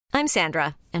I'm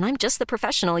Sandra, and I'm just the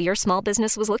professional your small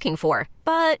business was looking for.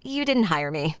 But you didn't hire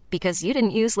me because you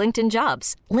didn't use LinkedIn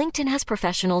Jobs. LinkedIn has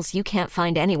professionals you can't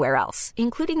find anywhere else,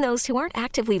 including those who aren't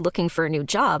actively looking for a new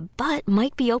job, but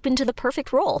might be open to the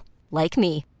perfect role, like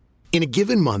me. In a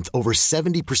given month, over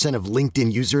 70% of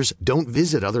LinkedIn users don't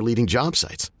visit other leading job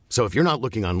sites. So if you're not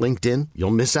looking on LinkedIn,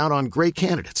 you'll miss out on great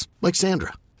candidates like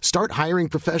Sandra. Start hiring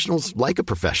professionals like a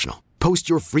professional. Post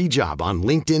your free job on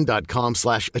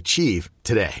linkedin.com/achieve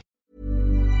today.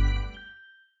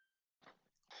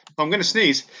 I'm going to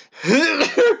sneeze.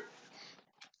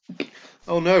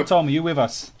 Oh no. Tom, are you with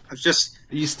us? I've just...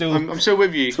 Are you still... I'm still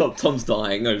with you. Tom's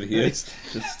dying over here.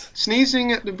 Just...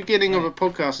 Sneezing at the beginning of a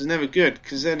podcast is never good,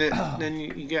 because then then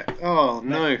you get... Oh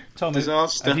no. Tom,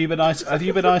 disaster. have you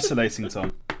been isolating,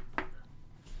 Tom?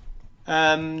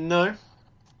 No.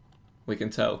 We can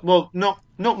tell. Well, not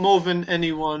more than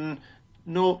anyone,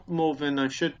 not more than I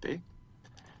should be.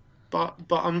 But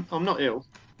I'm not ill.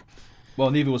 Well,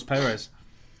 neither was Perez.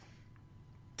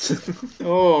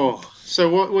 Oh, so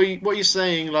what are you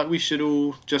saying? Like, we should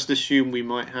all just assume we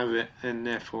might have it and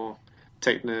therefore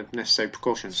take the necessary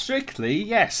precautions? Strictly,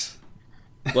 yes.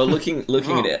 Well, looking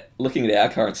at our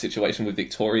current situation with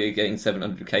Victoria getting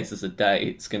 700 cases a day,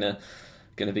 it's gonna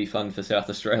be fun for South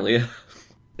Australia.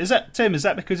 Is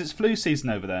that because it's flu season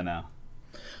over there now?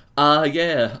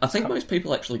 Yeah. I think most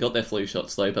people actually got their flu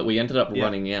shots though, but we ended up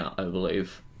running out, I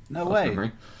believe. No way.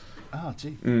 Memory. Oh,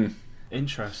 gee.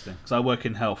 Interesting. Because I work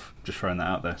in health, just throwing that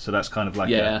out there. So that's kind of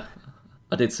like I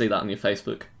did see that on your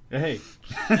Facebook. Hey.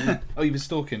 Oh, you've been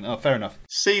stalking. Oh, fair enough.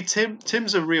 See,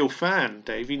 Tim's a real fan,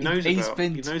 Dave. He knows about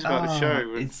the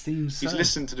show. It seems so. He's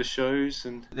listened to the shows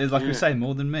and... Like we say,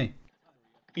 more than me.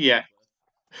 Yeah.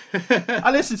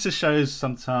 I listen to shows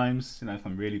sometimes, if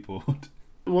I'm really bored.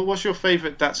 What's your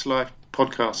favourite That's Life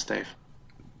podcast, Dave?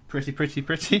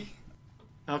 Pretty.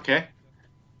 Okay.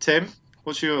 Tim,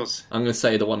 what's yours? I'm going to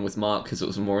say the one with Mark because it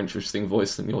was a more interesting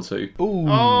voice than your two. Ooh.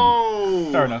 Oh!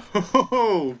 Fair enough.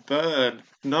 Oh, burn.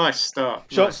 Nice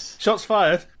start. Shots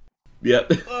fired.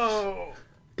 Yep. Oh.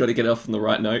 Got to get off on the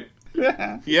right note.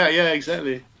 Yeah,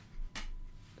 exactly.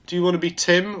 Do you want to be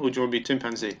Tim or do you want to be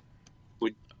Timpanzee?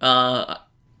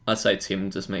 I'd say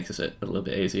Tim just makes it a little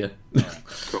bit easier.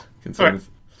 Cool. Right.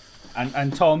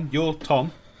 And Tom, you're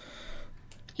Tom.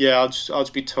 Yeah, I'll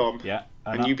just be Tom. Yeah.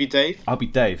 And you be Dave? I'll be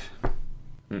Dave.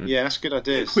 Yeah, that's good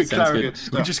ideas.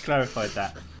 We just clarified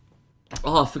that.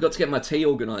 Oh, I forgot to get my tea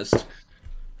organised.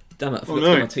 Damn it, I forgot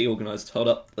to get my tea organised. Hold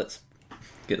up, let's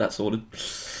get that sorted.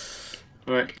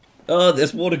 Right. Oh,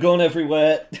 there's water gone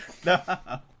everywhere.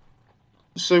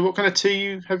 So what kind of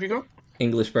tea have you got?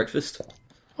 English breakfast.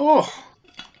 Oh,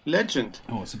 legend.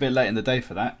 Oh, it's a bit late in the day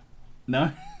for that.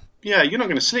 No? Yeah, you're not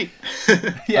going to sleep.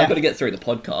 Yeah. I've got to get through the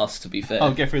podcast, to be fair.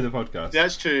 I'll get through the podcast.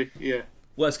 That's true, yeah.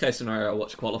 Worst case scenario, I'll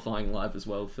watch qualifying live as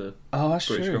well for that's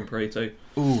British true. Grand Prix too.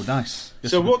 Ooh, nice.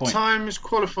 So what time is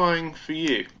qualifying for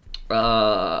you?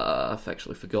 I've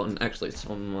actually forgotten. Actually, it's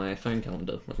on my phone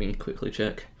calendar. Let me quickly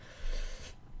check.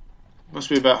 Must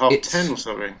be about 10:30 or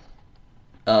something.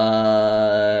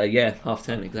 Yeah,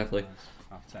 10:30 exactly.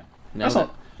 10:30.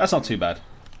 That's not too bad.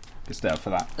 Good stay up for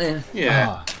that.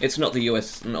 Yeah. It's not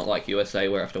not like USA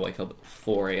where I have to wake up at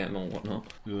 4 a.m. or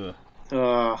whatnot. Ugh.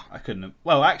 I couldn't have.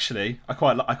 Well, actually, I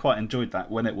quite enjoyed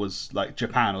that when it was like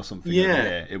Japan or something.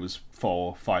 Yeah. It was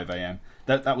 4, 5 a.m.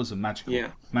 That was a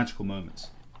magical moment.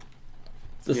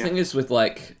 The thing is with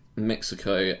like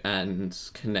Mexico and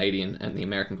Canadian and the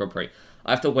American Grand Prix,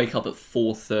 I have to wake up at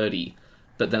 4:30.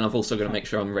 But then I've also got to make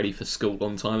sure I'm ready for school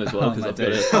on time as well because I've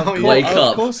got to wake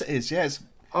up. Of course it is. Yes.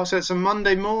 Oh, so it's a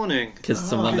Monday morning. Because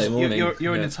it's a Monday morning.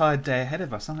 You're an entire day ahead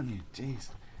of us, aren't you? Jeez.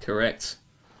 Correct.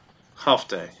 Half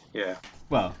day. Yeah.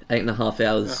 Well, 8.5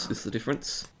 hours is the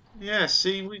difference. Yeah.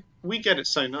 See, we get it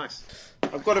so nice.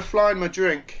 I've got to fly in my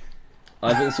drink.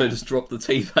 I've also just dropped the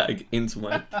tea bag into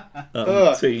my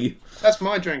tea. That's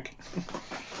my drink.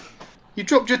 You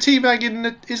dropped your tea bag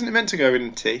in. Isn't it meant to go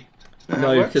in tea?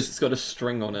 No, because it's got a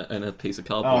string on it and a piece of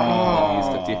cardboard I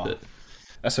used to dip it.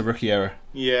 That's a rookie error.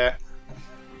 Yeah.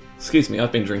 Excuse me,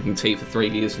 I've been drinking tea for 3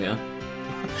 years now.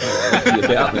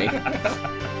 About me.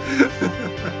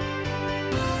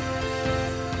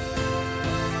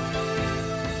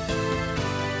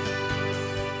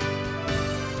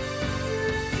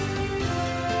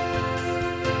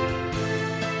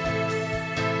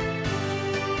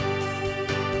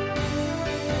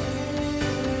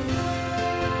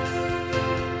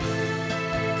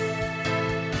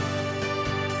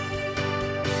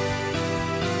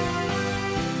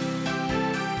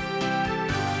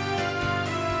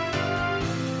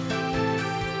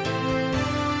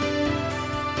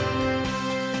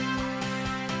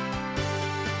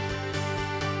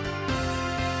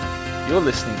 You're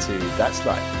listening to That's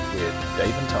Life with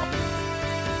Dave and Tom.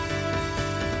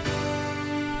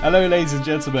 Hello, ladies and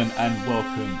gentlemen, and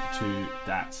welcome to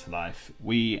That's Life.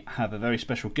 We have a very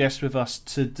special guest with us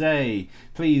today.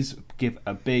 Please give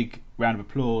a big round of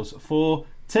applause for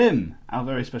Tim, our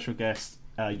very special guest,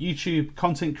 YouTube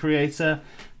content creator,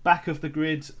 back of the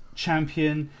grid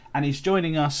champion, and he's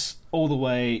joining us all the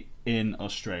way in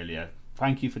Australia.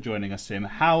 Thank you for joining us, Tim.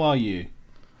 How are you?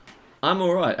 I'm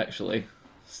alright, actually.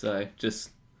 So, just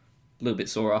a little bit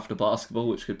sore after basketball,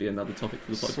 which could be another topic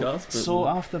for the podcast. Sore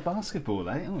after basketball,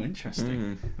 eh? Oh,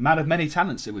 interesting. A man of many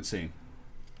talents, it would seem.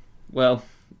 Well,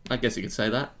 I guess you could say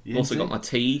that. Yeah, Also got my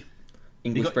tea,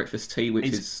 English breakfast tea, which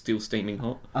is still steaming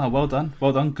hot. Oh, well done.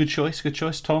 Well done. Good choice.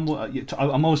 Tom,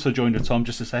 I'm also joined with Tom,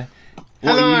 just to say.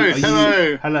 Hello.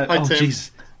 Hello. Hi, oh, Tim.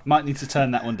 jeez. Might need to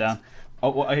turn that one down.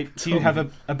 Do you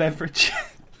have a beverage?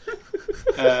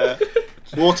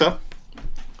 Water.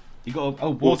 You got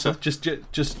water.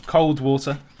 Just cold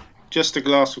water. Just a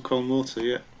glass of cold water,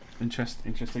 yeah.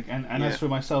 Interesting. And as for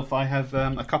myself, I have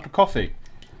a cup of coffee.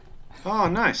 Oh,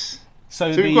 nice. So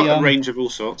we've got a range of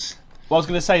all sorts. Well, I was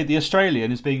going to say the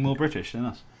Australian is being more British than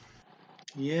us.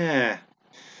 Yeah.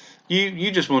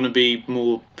 You just want to be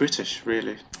more British,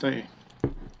 really, don't you?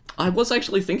 I was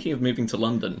actually thinking of moving to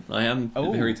London. I am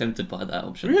very tempted by that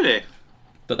option. Really?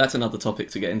 But that's another topic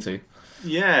to get into.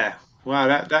 Yeah. Wow,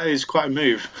 that is quite a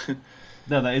move.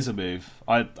 No, that is a move.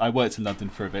 I worked in London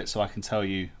for a bit, so I can tell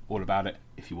you all about it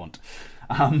if you want.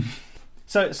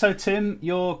 So Tim,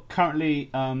 you're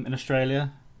currently in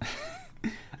Australia.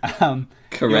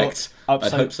 Correct. I'd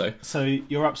hope so. So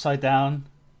you're upside down.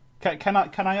 Can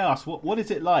I ask what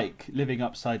is it like living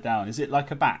upside down? Is it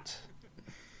like a bat?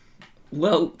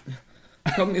 Well,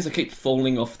 the problem is I keep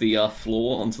falling off the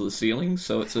floor onto the ceiling,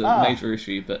 so it's a major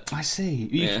issue. But I see.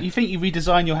 You think you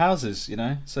redesign your houses,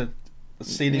 so the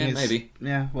ceiling is maybe.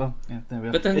 Yeah, well, yeah, there we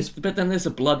are. But then there's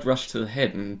a blood rush to the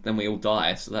head, and then we all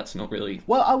die. So that's not really.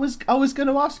 Well, I was going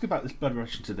to ask about this blood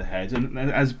rush to the head, and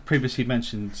as previously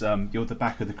mentioned, you're the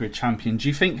back of the grid champion. Do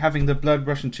you think having the blood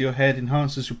rush into your head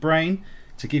enhances your brain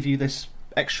to give you this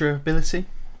extra ability?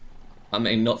 I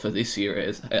mean, not for this year,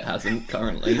 it hasn't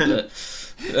currently, but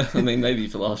I mean, maybe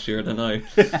for last year, I don't know.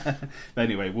 But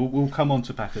anyway, we'll come on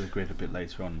to back of the grid a bit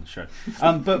later on in the show.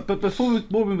 But before we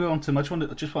move on to much, one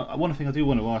thing I do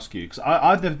want to ask you, because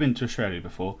I've never been to Australia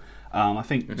before. I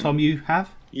think Tom, you have.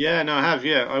 Yeah, no, I have.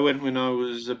 Yeah, I went when I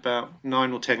was about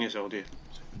 9 or 10 years old. Yeah.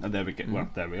 And there we go. Well,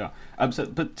 there we are.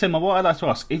 But Tim, what I'd like to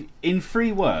ask, in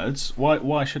 3 words,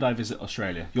 why should I visit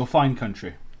Australia? Your fine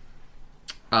country.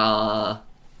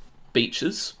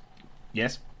 Beaches.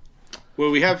 Yes.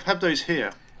 Well, we have those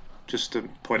here, just to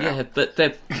point out. Yeah, but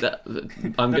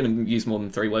I'm going to use more than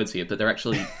 3 words here, but they're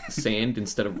actually sand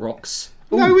instead of rocks.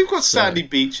 No, we've got sandy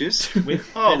beaches. We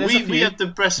have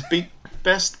the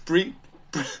best breaches.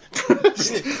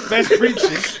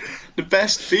 The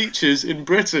best beaches in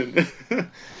Britain. Well,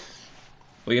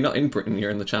 you're not in Britain,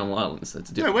 you're in the Channel Islands. That's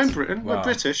a difference. No, we're in Britain. We're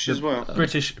British as well.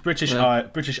 British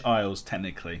Isles,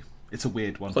 technically. It's a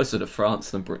weird one. Closer to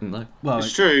France than Britain, though. Well,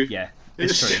 it's true. Yeah,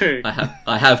 it's true.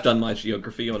 I have done my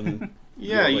geography on.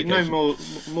 Yeah, you know more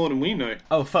than we know.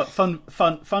 Oh, fun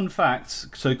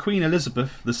fact. So Queen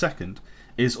Elizabeth II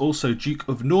is also Duke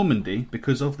of Normandy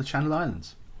because of the Channel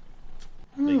Islands.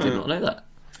 I did not know that.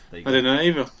 I didn't know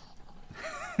either.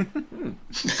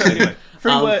 So anyway,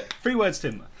 3 words,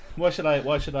 Tim. Why should I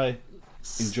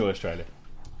enjoy Australia?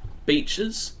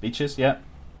 Beaches, yeah.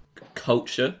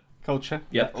 Culture.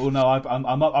 Yeah. Oh no,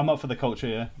 I'm up for the culture.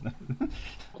 Yeah.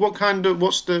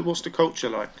 What's the culture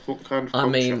like? What kind of culture? I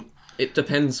mean, it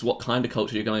depends what kind of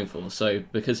culture you're going for. So,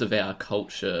 because of our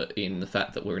culture, in the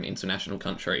fact that we're an international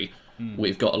country,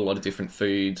 we've got a lot of different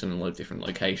foods and a lot of different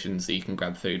locations that you can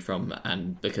grab food from.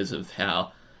 And because of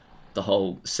how the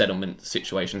whole settlement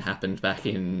situation happened back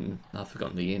in, I've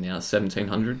forgotten the year now,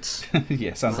 1700s.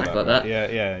 Yeah, sounds like that. Right.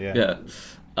 Yeah.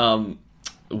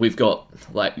 We've got,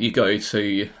 you go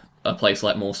to a place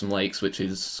like Mawson Lakes, which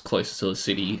is closer to the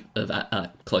city of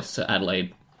closer to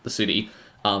Adelaide, the city,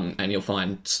 and you'll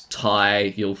find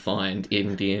Thai, you'll find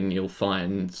Indian, you'll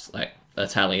find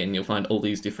Italian, you'll find all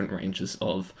these different ranges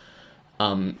of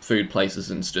food places,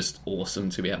 and it's just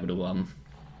awesome to be able to.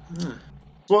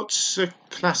 What's a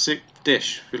classic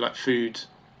dish? If you like food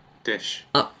dish.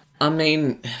 I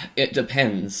mean, it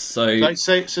depends. So,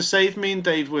 say if me and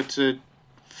Dave were to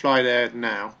fly there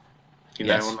now.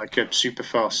 Yes. On like a super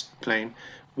fast plane.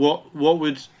 What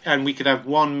would, and we could have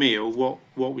one meal. What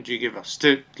would you give us?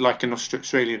 Like an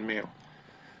Australian meal.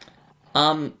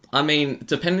 I mean,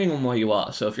 depending on where you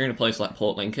are. So if you're in a place like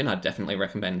Port Lincoln, I'd definitely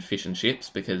recommend fish and chips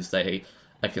because they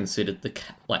are considered the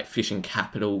fishing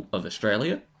capital of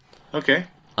Australia. Okay.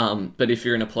 But if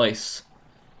you're in a place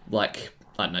like,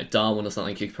 I don't know, Darwin or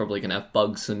something, you're probably going to have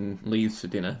bugs and leaves for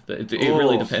dinner. But it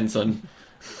really depends on...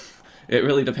 It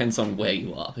really depends on where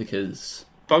you are, because...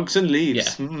 Bugs and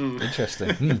leaves. Yeah.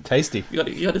 Interesting. Tasty. You got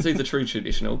to do the true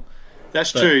traditional.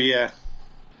 That's true, yeah.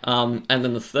 And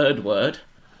then the third word...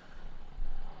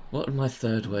 What would my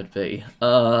third word be?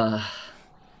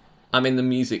 I mean, the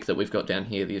music that we've got down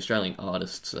here, the Australian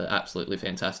artists are absolutely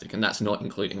fantastic, and that's not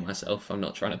including myself. I'm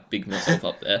not trying to big myself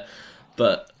up there,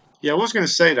 but... Yeah, I was going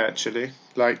to say that, actually.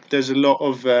 Like, there's a lot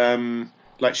of,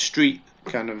 like, street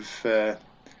kind of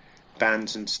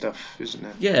bands and stuff, isn't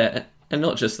there? Yeah, and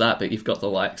not just that, but you've got the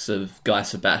likes of Guy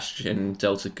Sebastian,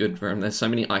 Delta Goodrem. There's so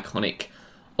many iconic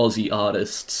Aussie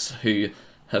artists who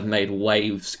have made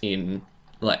waves in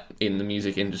the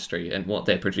music industry, and what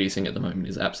they're producing at the moment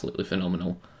is absolutely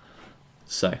phenomenal.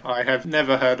 So I have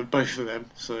never heard of both of them.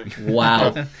 So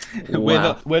wow.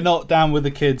 We're not down with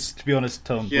the kids, to be honest,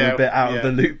 Tom. Yeah, we're a bit out of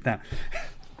the loop now.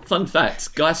 Fun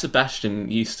fact: Guy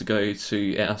Sebastian used to go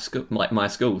to our school, like my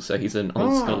school, so he's an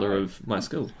old scholar of my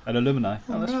school. An alumni.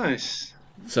 Oh, nice.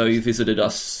 So he visited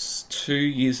us 2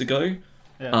 years ago.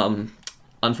 Yeah.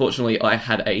 Unfortunately, I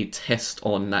had a test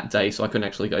on that day, so I couldn't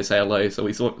actually go say hello. So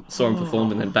we saw him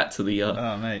perform, and then back to the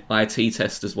IT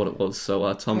test is what it was.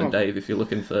 So Tom and Dave, if you're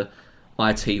looking for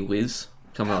IT whiz,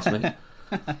 come ask me.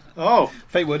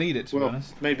 Fate won't need it, to be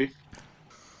honest. Maybe.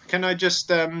 Can I just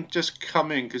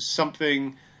come in, because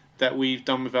something that we've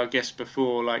done with our guests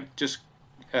before, like just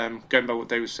going by what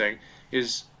they were saying,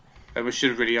 is we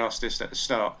should have really asked this at the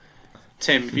start.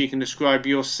 Tim, if you can describe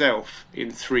yourself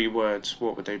in 3 words,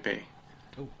 what would they be?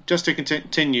 Just to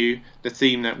continue the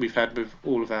theme that we've had with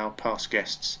all of our past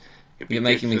guests. You're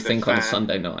making me think on a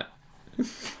Sunday night.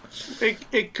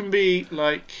 It can be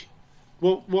like,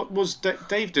 what was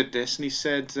Dave did this, and he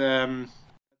said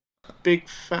big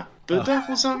fat Buddha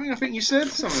or something. I think you said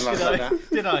something like that.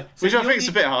 Did I? Which I think is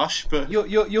a bit harsh, but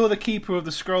you're the keeper of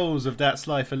the scrolls of That's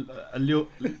Life, a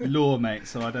law, mate.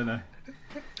 So I don't know.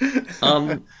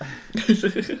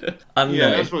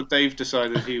 That's what Dave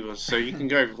decided he was. So you can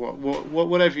go with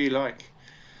whatever you like.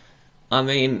 I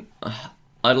mean,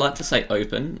 I'd like to say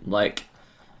open. Like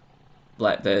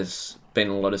there's been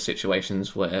a lot of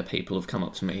situations where people have come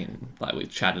up to me and like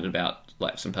we've chatted about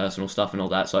like some personal stuff and all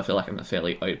that. So I feel like I'm a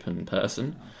fairly open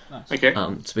person. Nice. Okay.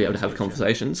 To be able to have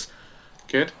conversations.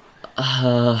 Good.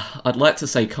 I'd like to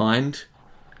say kind.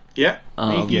 Yeah.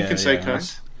 You can say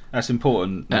kind. That's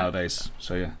important nowadays.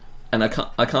 So yeah. And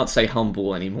I can't say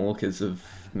humble anymore because of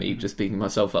me just beating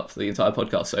myself up for the entire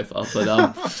podcast so far.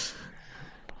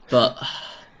 But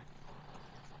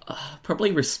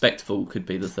probably respectful could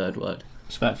be the third word.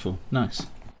 Respectful. Nice.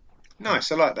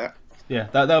 Nice. I like that. Yeah,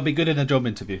 that'll be good in a job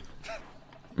interview.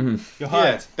 You're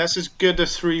hired. Yeah, that's as good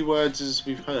as 3 words as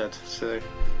we've heard. So.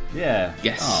 Yeah.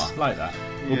 Yes. Oh, like that.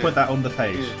 We'll put that on the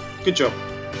page. Yeah. Good job.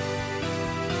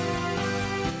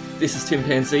 This is Tim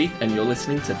Pansy, and you're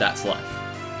listening to That's Life.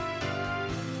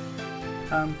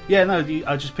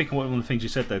 I just pick on one of the things you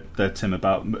said there, Tim,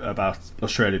 about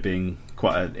Australia being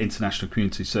quite an international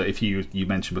community. So if you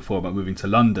mentioned before about moving to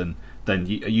London, then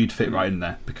you'd fit right in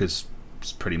there, because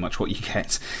it's pretty much what you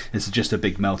get. It's just a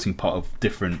big melting pot of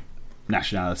different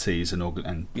nationalities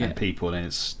and people, and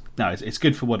it's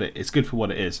good for what it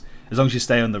is, as long as you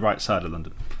stay on the right side of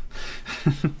London.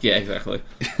 Yeah, exactly.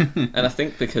 And I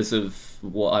think because of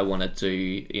what I want to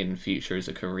do in future as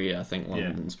a career, I think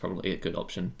London's probably a good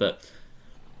option. But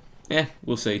yeah,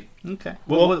 we'll see. Okay.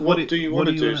 What do you want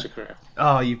to do as a career?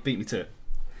 Oh, you beat me to it.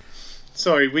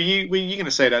 Sorry, were you going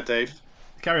to say that, Dave?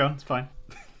 Carry on. It's fine.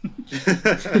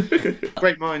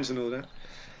 Great minds and all that.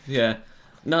 Yeah.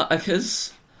 No,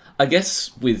 because I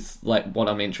guess with like what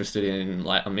I'm interested in,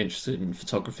 like I'm interested in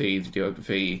photography,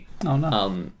 videography. Oh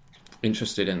no.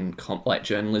 Interested in like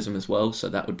journalism as well, so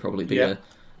that would probably be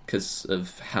because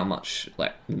of how much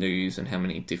like news and how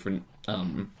many different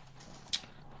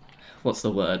what's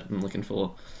the word I'm looking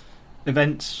for?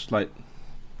 Events like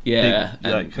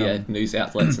news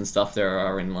outlets and stuff there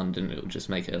are in London. It would just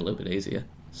make it a little bit easier.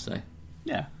 So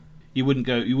yeah, you wouldn't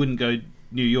go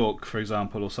New York, for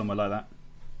example, or somewhere like that.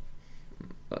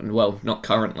 Well, not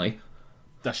currently.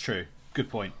 That's true. Good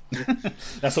point.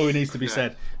 That's all needs to be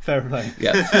said. Fair play.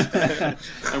 Yeah.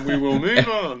 And we will move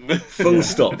on. Full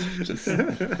stop.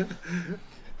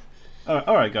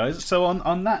 All right, guys. So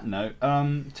on that note,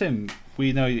 Tim,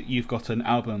 we know that you've got an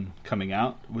album coming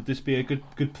out. Would this be a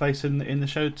good place in the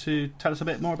show to tell us a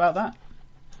bit more about that?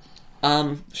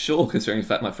 Sure, considering in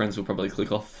fact my friends will probably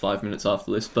click off 5 minutes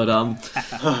after this, but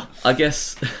I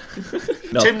guess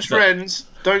Tim's friends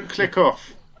don't click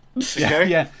off. Okay?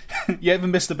 Yeah. You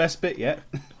haven't missed the best bit yet.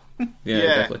 Yeah,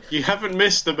 exactly. You haven't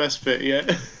missed the best bit yet.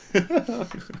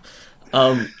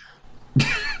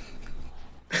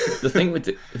 The thing with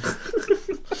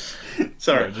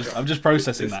Sorry. I'm just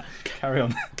processing that. Carry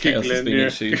on. chaos has been yeah.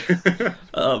 issued.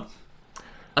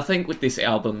 I think with this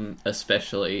album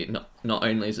especially, not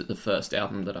only is it the first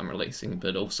album that I'm releasing,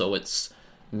 but also it's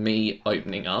me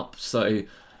opening up. So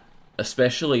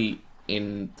especially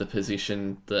in the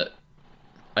position that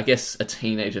I guess a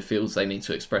teenager feels they need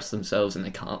to express themselves and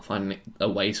they can't find a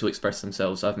way to express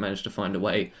themselves, I've managed to find a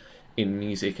way in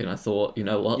music, and I thought, you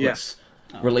know what, let's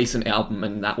release an album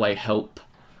and that way help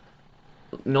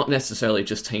not necessarily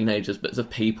just teenagers, but the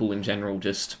people in general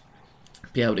just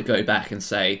be able to go back and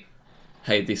say,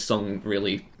 hey, this song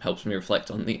really helps me reflect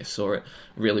on this, or it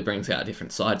really brings out a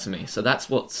different side to me. So that's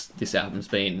what this album's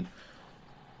been.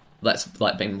 That's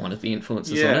like been one of the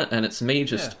influences on it, and it's me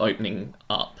just opening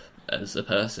up as a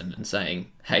person and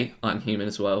saying, hey, I'm human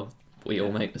as well. We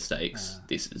all make mistakes.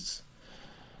 This is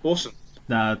Awesome.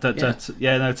 No,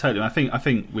 no, totally. I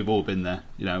think we've all been there.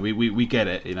 You know, we get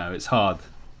it. You know, it's hard.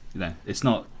 You know, it's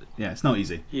not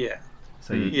easy. Yeah.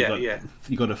 So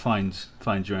you got to find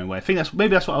your own way. I think that's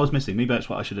what I was missing. Maybe that's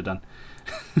what I should have done.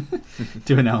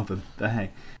 Do an album. But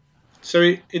hey.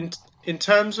 So in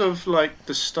terms of like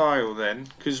the style, then,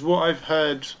 because what I've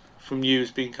heard from you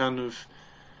has been kind of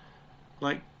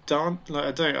like I'm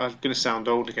going to sound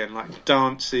old again, like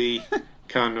dancey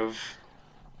kind of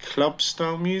club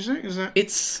style music. Is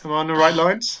that? Am I on the right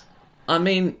lines? I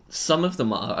mean, some of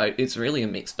them are. It's really a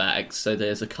mixed bag. So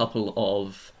there's a couple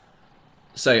of.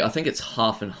 So I think it's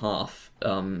half and half.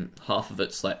 Half of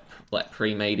it's like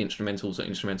pre-made instrumentals or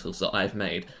instrumentals that I've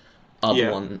made.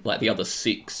 One, like the other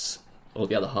 6 or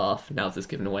the other half. Now this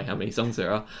giving away how many songs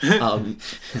there are.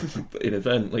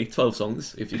 Inadvertently, 12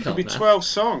 songs if you count. Could be 12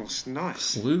 songs.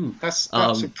 Nice. Woo. That's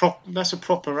a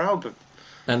proper album.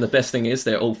 And the best thing is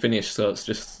they're all finished, so it's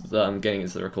just getting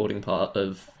into the recording part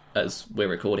of as we're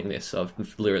recording this. So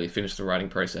I've literally finished the writing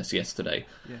process yesterday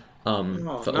for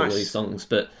all of these songs.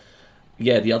 But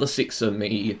yeah, the other 6 are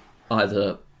me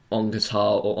either on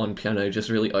guitar or on piano, just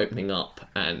really opening up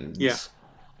and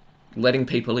letting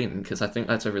people in, because I think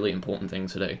that's a really important thing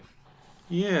to do.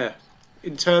 Yeah.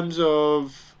 In terms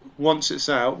of once it's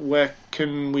out, where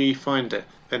can we find it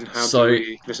and how do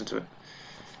we listen to it?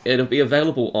 It'll be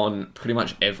available on pretty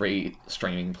much every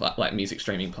music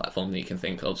streaming platform that you can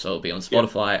think of. So it'll be on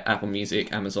Spotify, Apple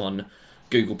Music, Amazon,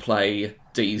 Google Play,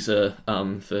 Deezer,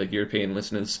 for European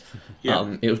listeners.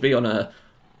 It'll be on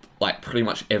pretty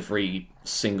much every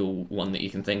single one that you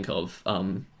can think of,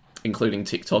 including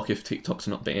TikTok if TikTok's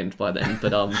not banned by then.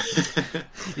 But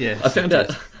I found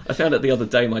out the other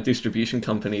day my distribution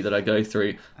company that I go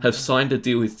through have signed a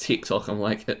deal with TikTok. I'm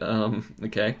like,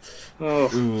 okay.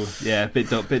 Oh, ooh, yeah, bit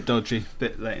dodgy,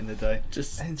 bit late in the day.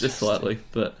 Just slightly,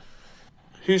 but.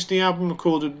 Who's the album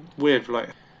recorded with? Like,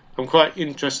 I'm quite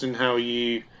interested in how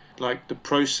you like the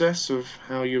process of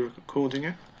how you're recording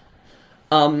it.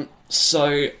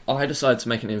 So I decided to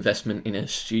make an investment in a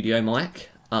studio mic.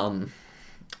 And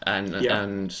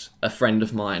a friend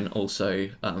of mine also,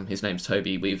 his name's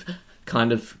Toby, we've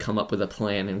kind of come up with a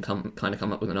plan and come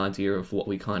up with an idea of what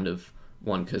we kind of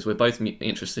want, because we're both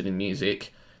interested in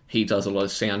music. He does a lot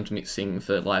of sound mixing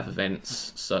for live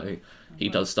events, so he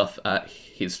does stuff at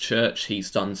his church.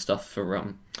 He's done stuff for,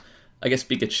 I guess,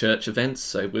 bigger church events,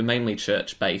 so we're mainly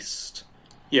church-based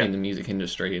in the music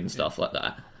industry and stuff like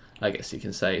that, I guess you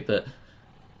can say. But,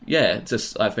 yeah,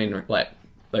 I've been,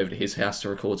 over to his house to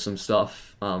record some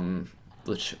stuff.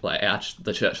 The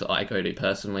church that I go to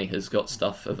personally has got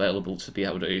stuff available to be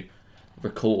able to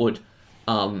record.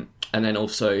 And then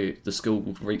also the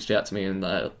school reached out to me, and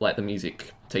the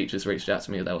music teachers reached out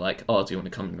to me. They were like, "Oh, do you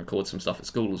want to come and record some stuff at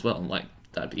school as well?" I'm like,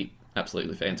 "That'd be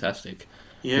absolutely fantastic."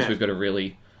 Because we've got a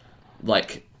really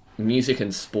music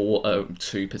and sport are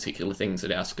 2 particular things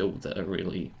at our school that are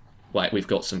really we've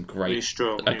got some great,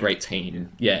 great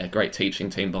team, a great teaching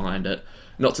team behind it.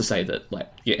 Not to say that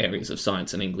your areas of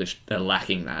science and English are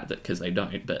lacking that because they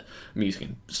don't, but music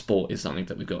and sport is something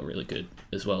that we've got really good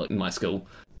as well in my school.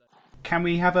 Can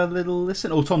we have a little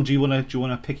listen? Or Tom, do you want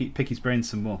to pick his brain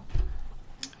some more?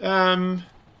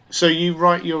 So you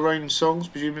write your own songs,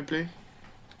 presumably?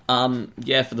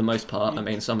 Yeah, for the most part. I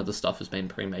mean, some of the stuff has been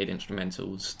pre-made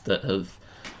instrumentals that have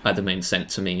either been sent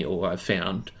to me or I've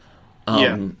found.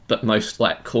 But most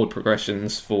chord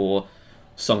progressions for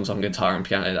songs on guitar and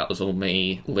piano, that was all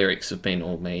me. Lyrics have been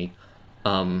all me.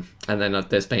 And then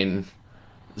there's been,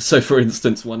 so for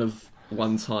instance,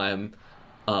 one time,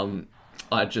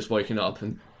 I'd just woken up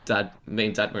and me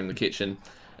and Dad were in the kitchen,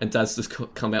 and Dad's just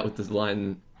come out with this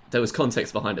line. There was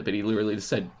context behind it, but he literally just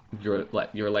said, "You're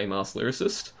a lame ass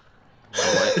lyricist,"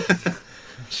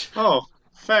 Oh,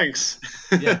 thanks.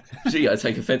 Yeah. Gee, I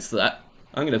take offence to that.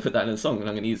 I'm going to put that in a song and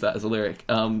I'm going to use that as a lyric.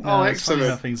 Oh, it's funny excellent.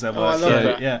 how things have Oh, I worked. love So,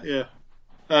 that. Yeah.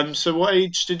 Yeah. So what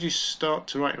age did you start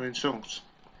to write your own songs?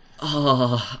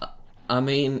 I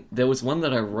mean, there was one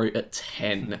that I wrote at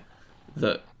 10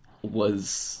 that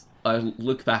was... I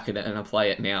look back at it and I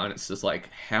play it now and it's just like,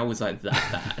 how was I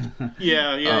that bad?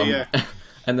 Yeah.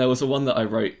 And there was a one that I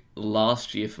wrote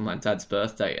last year for my dad's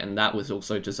birthday, and that was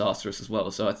also disastrous as well.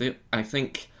 So I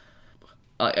think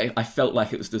I felt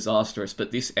like it was disastrous,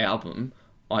 but this album,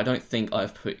 I don't think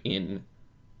I've put in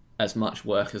as much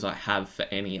work as I have for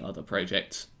any other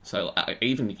project. So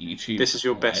even YouTube. This is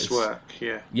your best work,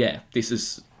 yeah. Yeah, this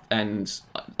is, and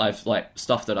I've like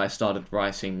stuff that I started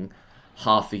writing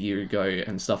half a year ago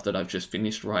and stuff that I've just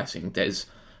finished writing. There's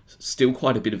still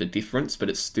quite a bit of a difference, but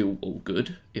it's still all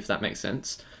good, if that makes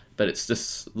sense. But it's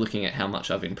just looking at how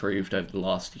much I've improved over the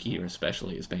last year,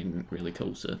 especially, has been really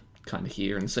cool to kind of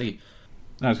hear and see.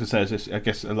 I was going to say, I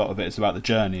guess a lot of it is about the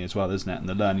journey as well, isn't it? And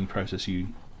the learning process you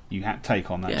have to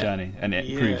take on that journey, and it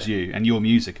improves you and your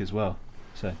music as well.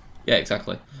 So yeah,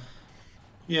 exactly.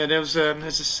 Yeah, there's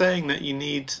a saying that you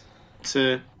need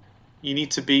to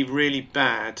be really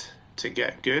bad to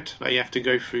get good. Like you have to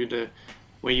go through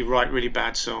where you write really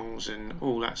bad songs and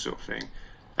all that sort of thing.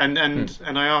 And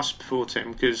I asked before,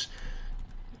 Tim, because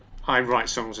I write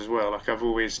songs as well. Like I've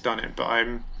always done it, but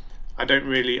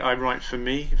I write for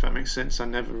me, if that makes sense. I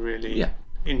never really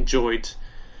enjoyed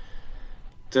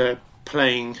the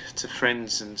playing to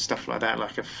friends and stuff like that.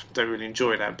 Like I don't really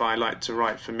enjoy that, but I like to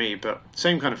write for me. But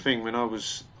same kind of thing. When I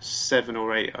was 7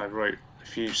 or 8, I wrote a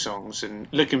few songs, and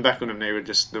looking back on them, they were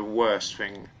just the worst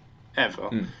thing ever.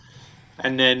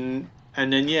 And then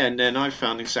I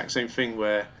found the exact same thing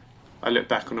where I look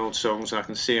back on old songs and I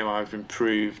can see how I've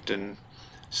improved. And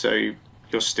so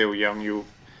you're still young, you'll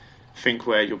think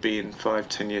where you'll be in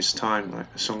 5-10 years time,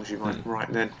 like the songs you might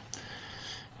write then.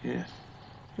 Yeah,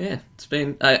 it's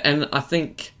been, and I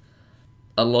think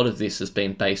a lot of this has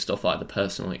been based off either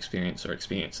personal experience or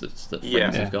experiences that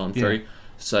friends have gone through.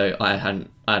 So I had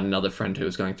another friend who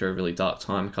was going through a really dark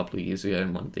time a couple of years ago,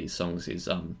 and one of these songs is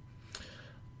I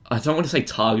don't want to say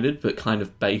targeted, but kind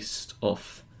of based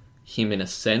off him in a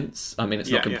sense. I mean, it's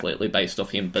not completely based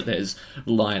off him, but there's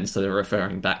lines that are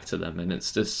referring back to them, and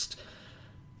it's just,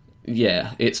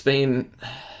 it's been,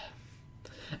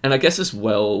 and I guess as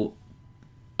well,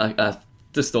 I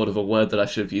just thought of a word that I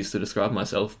should have used to describe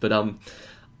myself, but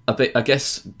I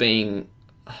guess being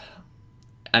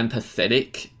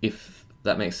empathetic, if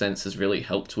that makes sense, has really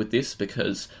helped with this,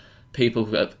 because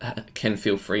people can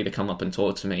feel free to come up and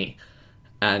talk to me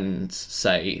and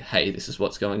say, hey, this is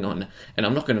what's going on, and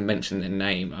I'm not going to mention their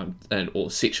name or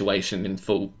situation in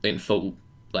full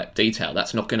like detail.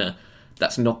 That's not gonna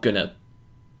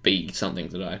be something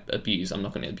that I abuse. I'm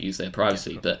not going to abuse their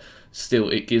privacy, but still,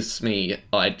 it gives me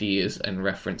ideas and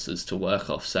references to work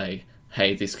off. Say,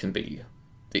 hey, this can be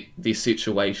this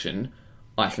situation.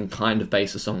 I can kind of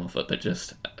base a song off it, but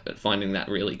just finding that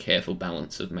really careful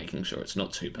balance of making sure it's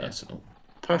not too personal.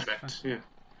 Perfect. Yeah.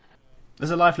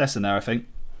 There's a life lesson there, I think.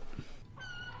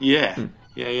 Yeah.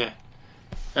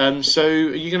 So,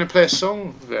 are you going to play a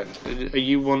song then? Are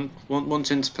you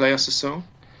wanting to play us a song?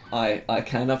 I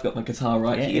can. I've got my guitar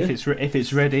here. If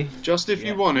it's ready. Just if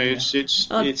you want to.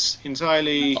 It's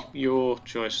entirely your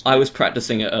choice. I was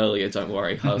practicing it earlier. Don't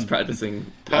worry. I was practicing.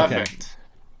 Perfect. Okay.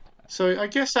 So I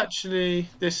guess actually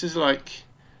this is a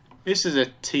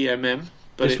TMM.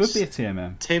 But this would be a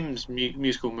TMM. Tim's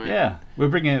musical moment. Yeah, we're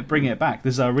bringing it back.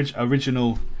 This is our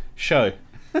original show.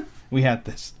 We had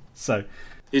this, so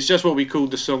it's just what we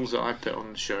called the songs that I put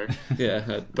on the show.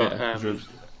 But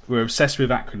we're obsessed with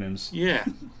acronyms. Yeah.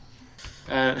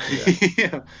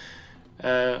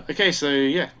 Okay,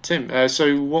 so Tim.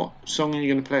 So what song are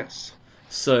you going to play us?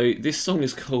 So this song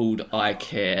is called I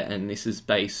Care, and this is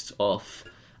based off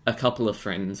a couple of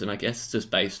friends, and I guess just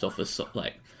based off of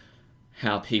like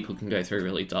how people can go through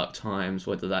really dark times,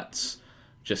 whether that's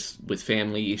just with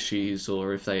family issues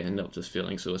or if they end up just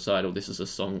feeling suicidal. This is a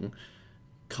song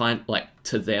kind like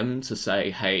to them to say,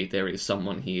 hey, there is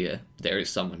someone here, there is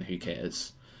someone who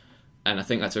cares. And I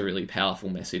think that's a really powerful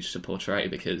message to portray,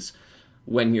 because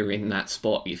when you're in that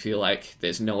spot, you feel like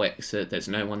there's no exit, there's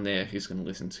no one there who's going to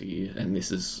listen to you, and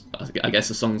this is, I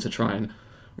guess, a song to try and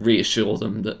reassure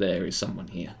them that there is someone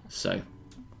here. So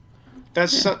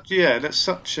that's such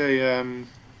a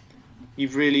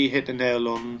you've really hit the nail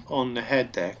on the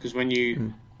head there, because when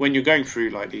you're going through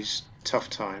like these tough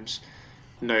times,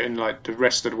 and like the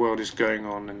rest of the world is going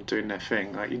on and doing their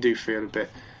thing, like you do feel a bit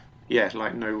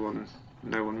like no one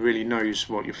really knows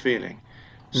what you're feeling.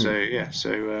 So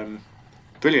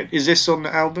Brilliant. Is this on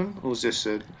the album, or is this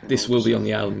This will be on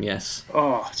the album, yes.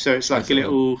 Oh, so it's like a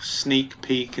little sneak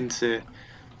peek into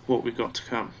what we've got to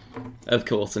come. Of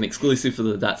course, an exclusive for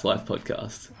the That's Life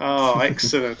podcast. Oh,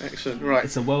 excellent, excellent. Right.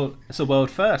 It's a world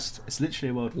first. It's literally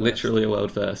a world first. Literally a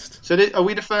world first. So are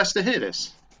we the first to hear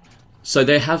this? So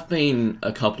there have been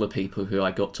a couple of people who I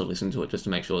got to listen to it just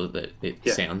to make sure that it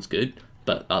sounds good.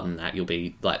 But other than that, you'll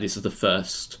be like, this is the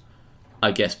first,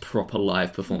 I guess, proper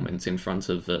live performance in front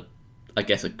of a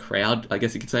crowd, I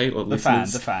guess you could say, or the fan.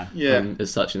 Yeah.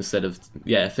 As such, instead of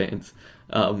fans.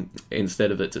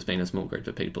 Instead of it just being a small group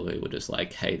of people who were just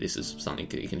like, hey, this is something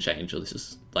that you can change, or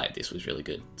this was really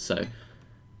good. So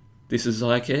this is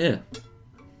like, yeah.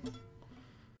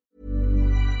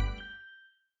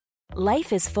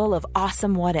 Life is full of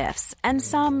awesome what-ifs, and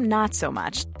some not so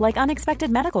much, like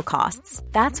unexpected medical costs.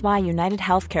 That's why United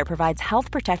Healthcare provides Health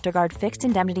Protector Guard fixed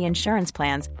indemnity insurance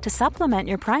plans to supplement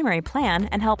your primary plan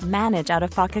and help manage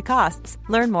out-of-pocket costs.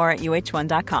 Learn more at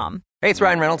UH1.com. Hey, it's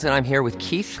Ryan Reynolds, and I'm here with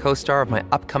Keith, co-star of my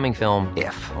upcoming film,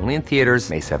 If, only in theaters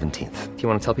May 17th. Do you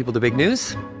want to tell people the big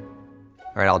news?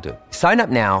 All right, I'll do it. Sign up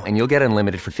now and you'll get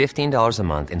unlimited for $15 a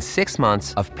month and 6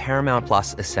 months of Paramount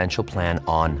Plus Essential Plan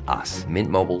on us.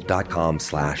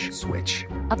 MintMobile.com/switch.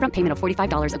 Upfront payment of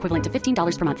 $45 equivalent to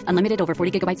 $15 per month. Unlimited over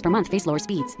 40 gigabytes per month. Face lower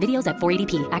speeds. Videos at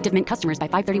 480p. Active Mint customers by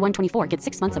 531.24 get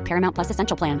 6 months of Paramount Plus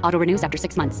Essential Plan. Auto renews after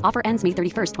 6 months. Offer ends May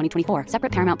 31st, 2024.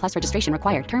 Separate Paramount Plus registration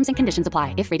required. Terms and conditions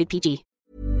apply if rated PG.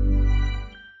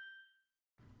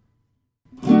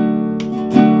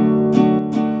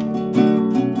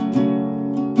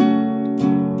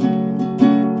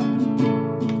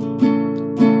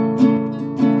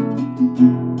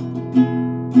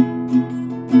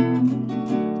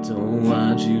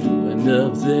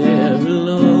 Up there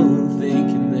alone,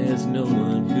 thinking there's no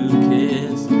one who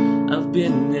cares. I've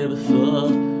been there before,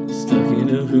 stuck in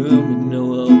a room with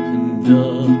no open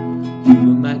door. You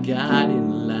were my guiding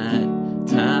light,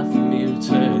 time for me to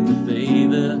return the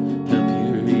favor. Help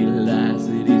you realize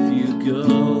that if you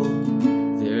go,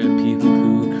 there are people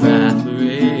who cry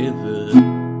forever,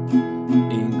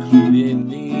 including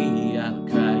me. I'll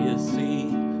cry a sea,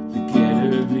 forget a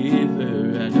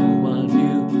river. I don't want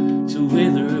you to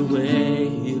wither away.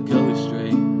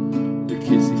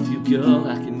 Go,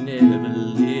 I can never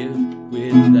live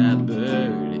with that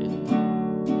burden,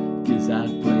 'cause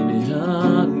I'd blame it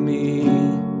on me.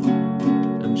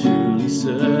 I'm truly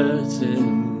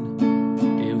certain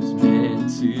it was meant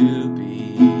to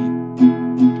be,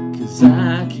 'cause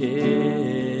I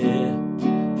care,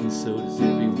 and so does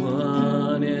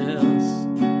everyone else.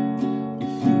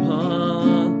 If you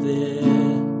want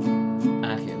there,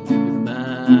 I can't live with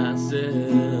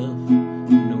myself.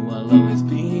 No, I'll always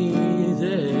be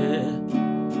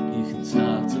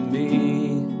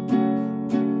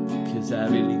I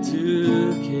really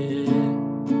do care.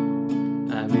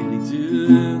 I really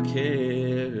do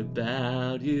care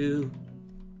about you.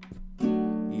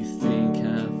 You think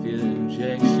I feel an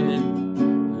injection?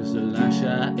 Who's a line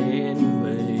shot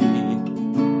anyway?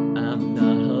 I'm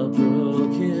not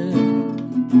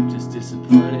heartbroken, just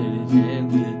disappointed it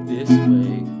ended this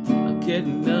way. I'll get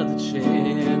another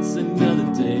chance,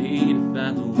 another day to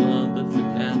find the one, but for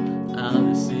now I'll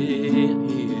just sit here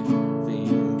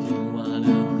thinking, what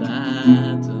have I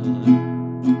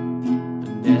done?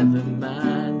 But never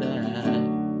mind that,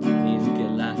 need to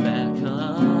get life back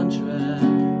on track.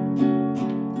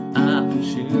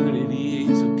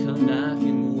 Opportunities will come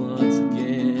knocking once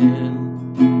again,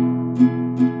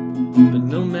 but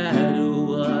no matter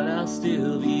what, I'll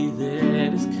still be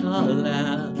there. Just call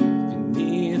out if you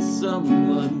need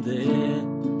someone there.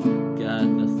 Got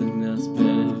nothing else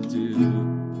better to do,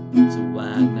 so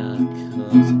why not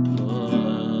come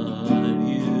support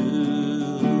you?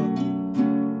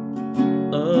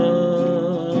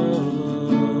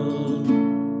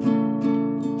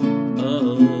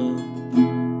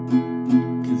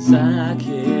 Cause I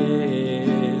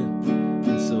care,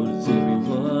 and so does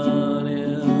everyone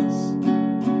else.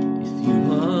 If you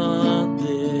want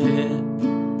there,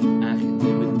 I can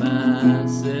live with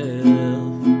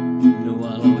myself. No,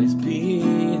 I'll always be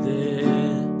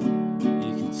there.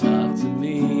 You can talk to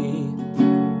me,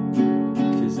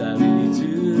 'cause I really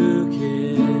do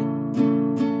care.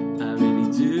 I really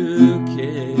do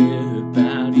care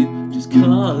about you. Just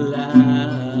call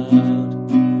out,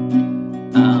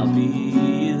 I'll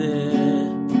be there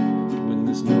when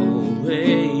there's no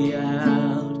way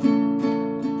out.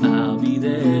 I'll be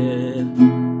there.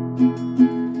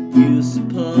 You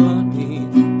support me,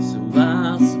 so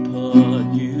I'll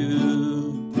support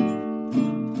you.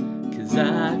 'Cause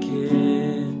I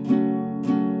care,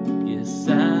 yes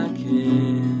I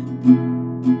care.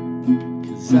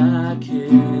 'Cause I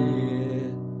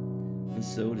care.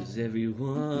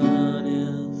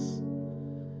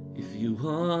 you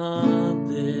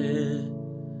want it,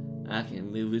 I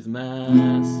can live with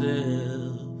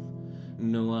myself.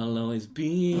 No, I'll always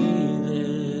be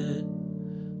there.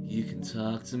 You can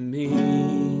talk to me,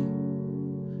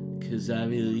 'cause I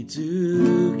really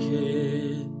do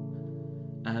care.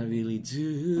 I really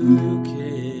do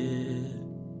care.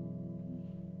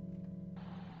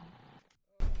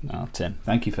 Oh, Tim,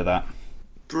 thank you for that.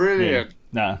 Brilliant.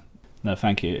 Yeah. No,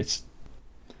 thank you. It's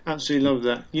Absolutely love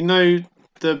that. You know,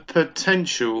 the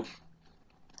potential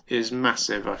is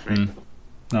massive, I think.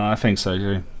 No, I think so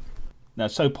too. No,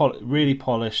 so really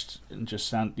polished and just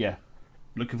sound. Yeah,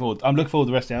 looking forward. I'm looking forward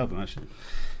to the rest of the album actually.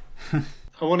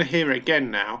 I want to hear it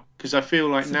again now, because I feel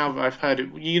like now that I've heard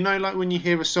it, you know, like when you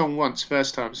hear a song once,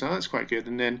 first time, so that's quite good,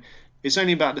 and then it's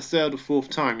only about the third or fourth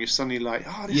time you're suddenly like,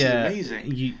 oh, this is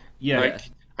amazing. Like,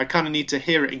 I kind of need to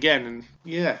hear it again, and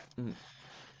yeah.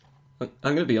 I'm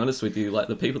going to be honest with you, like,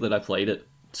 the people that I played it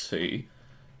to,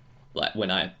 like,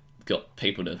 when I got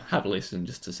people to have a listen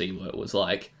just to see what it was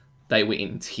like, they were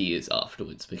in tears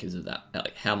afterwards because of that,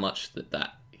 like, how much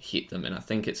that hit them, and I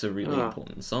think it's a really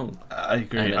important song. I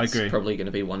agree, and I it's agree. probably going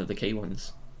to be one of the key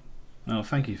ones. Oh,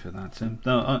 thank you for that, Tim.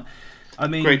 No, I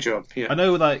mean... Great job, yeah. I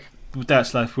know, like, with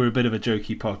That's Life, we're a bit of a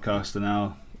jokey podcast, and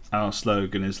our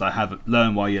slogan is, like,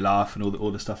 learn while you laugh and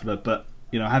all the stuff, but,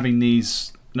 you know, having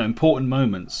these... important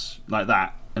moments like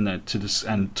that, and then to just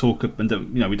and talk, and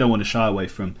we don't want to shy away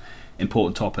from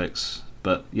important topics.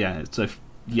 But yeah, so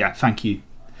yeah, thank you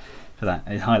for that.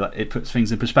 It puts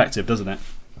things in perspective, doesn't it?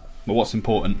 Well, what's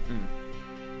important?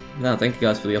 No, thank you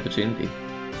guys for the opportunity.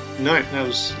 No, that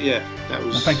was. No,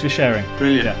 thanks for sharing.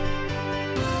 Brilliant. Yeah.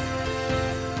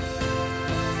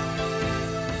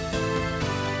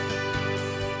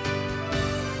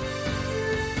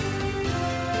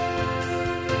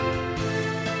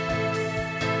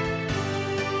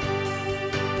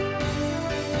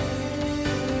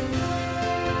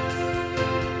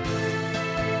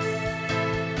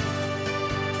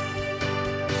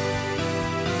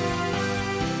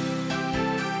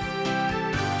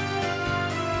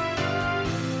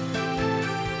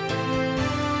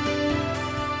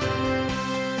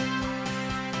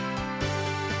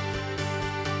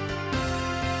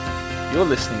 You're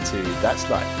listening to That's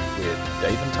Life with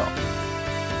Dave and Tom.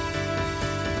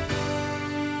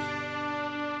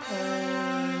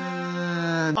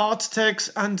 Art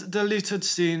text and deleted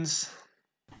scenes.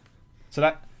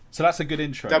 So that's a good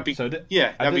intro. That'd be so that'd be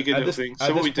a good little thing.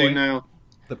 So what we do now?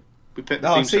 We put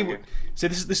the theme song in. So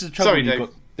this is the trouble. Sorry, Dave.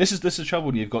 This is the trouble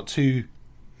when you've got two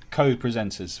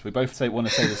co-presenters. We both want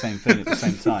to say the same thing at the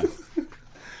same time.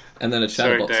 And then a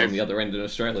chatterbox on the other end in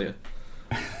Australia.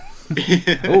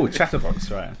 Oh, chatterbox,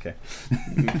 right? Okay.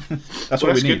 That's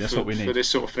what we need. That's what we need for this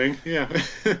sort of thing. Yeah.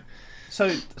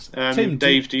 So, Tim,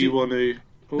 Dave, do you want to?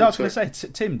 No, I was going to say,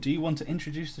 Tim, do you want to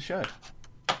introduce the show?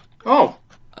 Oh,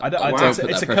 I don't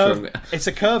it's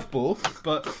a curveball,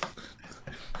 but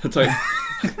I don't.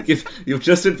 You've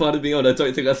just invited me on. I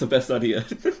don't think that's the best idea.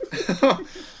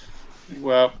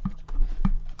 Well,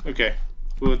 okay.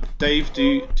 Well, Dave,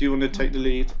 do you want to take the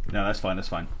lead? No, that's fine. That's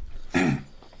fine.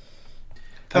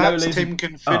 Perhaps Tim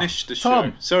can finish the show.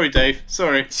 Tom. Sorry, Dave.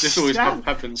 Sorry. This always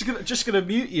happens. Just gonna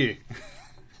mute you.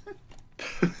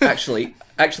 Actually,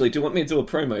 do you want me to do a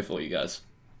promo for you guys?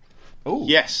 Oh,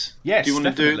 yes. Yes. Do you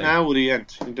want to do it now or the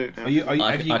end? You can do it now.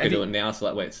 I can do it now, so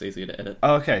that way it's easier to edit.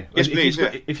 Oh, okay. Yes, please.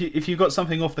 If you've got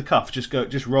something off the cuff,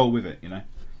 just roll with it. You know.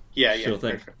 Yeah. Sure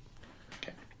thing.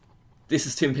 Okay. This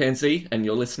is Tim Pansy, and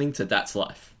you're listening to That's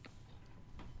Life.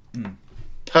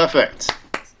 Perfect.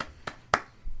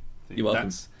 You're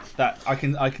welcome.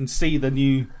 I can see the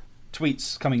new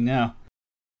tweets coming now.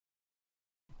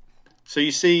 So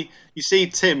you see,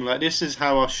 Tim, like, this is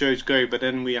how our shows go, but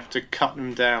then we have to cut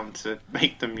them down to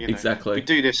make them, you know. Exactly. We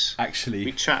do this. Actually,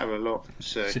 we chatter a lot,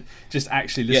 so just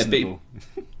actually listenable.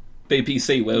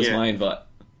 BBC, where's my invite?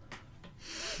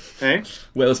 Hey,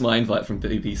 where's my invite from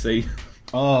BBC?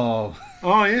 Oh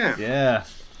yeah. Yeah.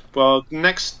 Well,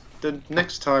 next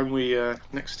time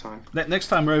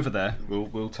we're over there,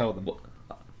 we'll tell them.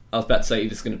 I was about to say you're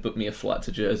just going to book me a flight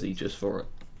to Jersey just for it.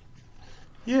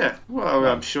 Yeah, well,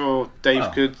 I'm sure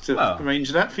Dave could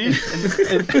arrange that for you.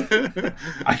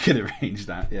 I could arrange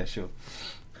that, yeah, sure.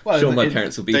 Well, sure, my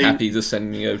parents will be happy to send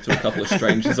me over to a couple of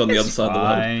strangers on the other side of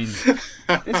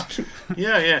the world.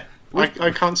 Yeah.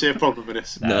 I can't see a problem with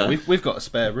this. No. We've got a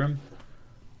spare room.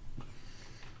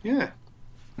 Yeah.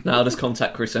 No, I'll just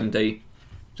contact Chris MD.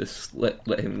 Just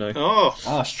let him know. Oh,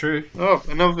 that's true. Oh,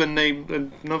 another name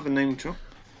drop.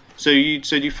 So do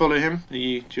you follow him? Do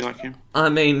you like him? I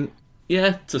mean,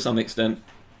 yeah, to some extent.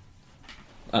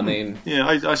 I mean, yeah,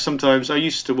 I sometimes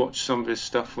used to watch some of his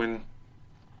stuff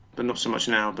but not so much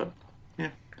now. But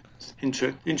it's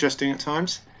interesting at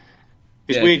times.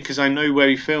 It's Yeah. weird because I know where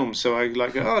he films, so I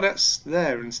like go, oh, that's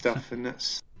there and stuff, and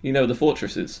that's You know the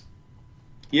fortresses.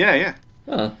 yeah.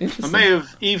 Oh, I interesting. may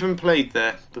have even played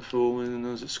there before when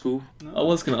I was at school. I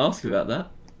was going to ask you about that.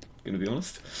 Going to be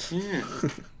honest. Yeah.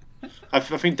 I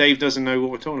think Dave doesn't know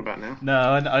what we're talking about now. No,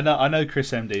 I know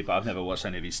Chris MD, but I've never watched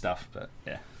any of his stuff. But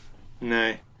yeah,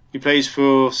 No, he plays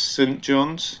for St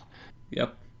John's,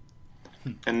 Yep.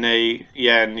 and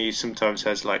he sometimes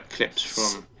has like clips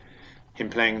from him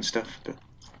playing and stuff. But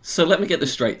So let me get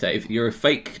this straight, Dave. You're a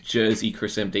fake Jersey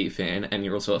Chris MD fan, and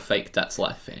you're also a fake That's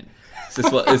Life fan.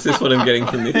 Is this what I'm getting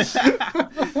from this?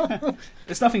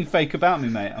 there's nothing fake about me,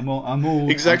 mate. I'm all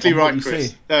exactly I'm right, what you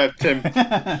Chris. see. Tim.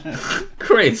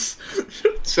 Chris.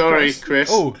 Sorry, Chris.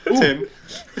 Oh, Tim.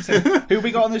 Who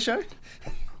we got on the show?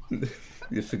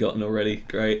 You've forgotten already.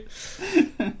 Great.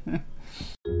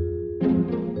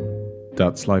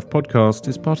 That's Life Podcast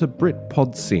is part of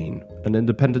Britpod Scene, an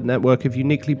independent network of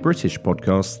uniquely British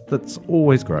podcasts that's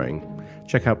always growing.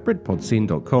 Check out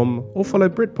BritpodScene.com or follow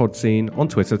Britpod Scene on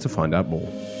Twitter to find out more.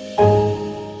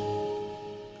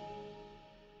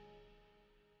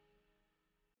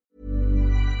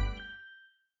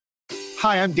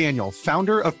 Hi, I'm Daniel,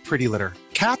 founder of Pretty Litter.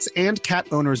 Cats and cat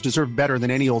owners deserve better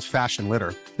than any old-fashioned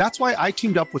litter. That's why I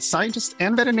teamed up with scientists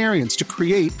and veterinarians to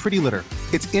create Pretty Litter.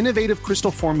 Its innovative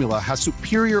crystal formula has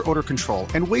superior odor control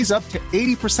and weighs up to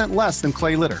 80% less than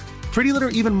clay litter. Pretty Litter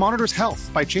even monitors health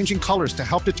by changing colors to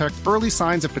help detect early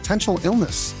signs of potential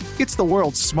illness. It's the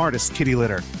world's smartest kitty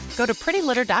litter. Go to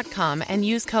prettylitter.com and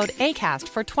use code ACAST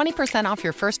for 20% off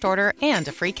your first order and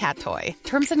a free cat toy.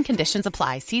 Terms and conditions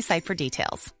apply. See site for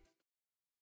details.